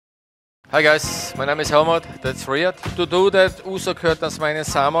Hi guys, my name is Helmut, that's Riad. To do that Ouzo Tasmanian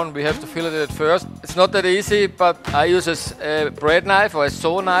Salmon, we have to fillet it at first. It's not that easy, but I use a bread knife or a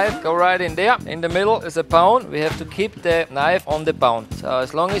saw knife. Go right in there. In the middle is a bone. We have to keep the knife on the bone. So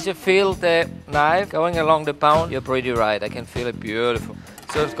as long as you feel the knife going along the bone, you're pretty right. I can feel it beautiful.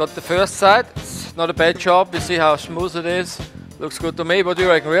 So it's got the first side. It's not a bad job. You see how smooth it is. Looks good to me. What do you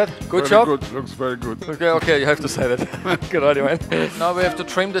reckon, Riad? Good job? Very good. Looks very good. Okay, you have to say that. Good idea, man. Now we have to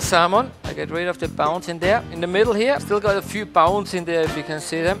trim the salmon. I get rid of the bones in there. In the middle here, still got a few bones in there if you can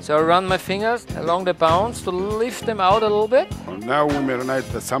see them. So I run my fingers along the bones to lift them out a little bit. Now we marinate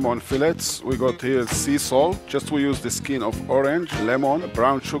the salmon fillets. We got here sea salt. Just we use the skin of orange, lemon,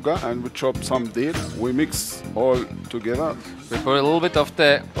 brown sugar, and we chop some dill. We mix all together. We put a little bit of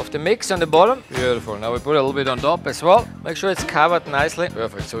the mix on the bottom. Beautiful. Now we put a little bit on top as well. Make sure it's covered nicely.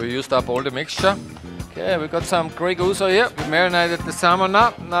 Perfect. So we used up all the mixture. Okay, we got some Greek ouzo here. We marinated the salmon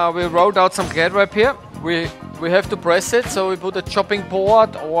now. Now we rolled out some glad wrap here. We have to press it, so we put a chopping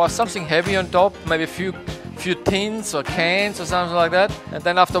board or something heavy on top, maybe a few tins or cans or something like that. And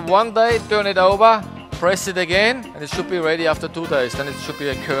then after 1 day, turn it over, press it again, and it should be ready after 2 days. Then it should be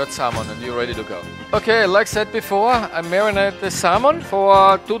a cured salmon and you're ready to go. Okay, like said before, I marinate the salmon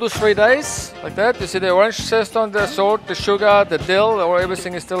for 2 to 3 days, like that. You see the orange zest on the salt, the sugar, the dill, or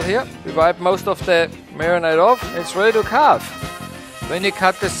everything is still here. We wipe most of the marinade off. It's ready to carve. When you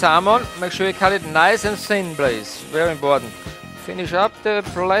cut the salmon, make sure you cut it nice and thin, please. Very important. Finish up the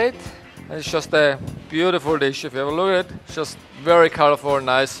plate. It's just a beautiful dish. If you have a look at it, it's just very colorful,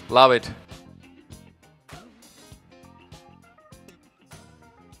 nice. Love it.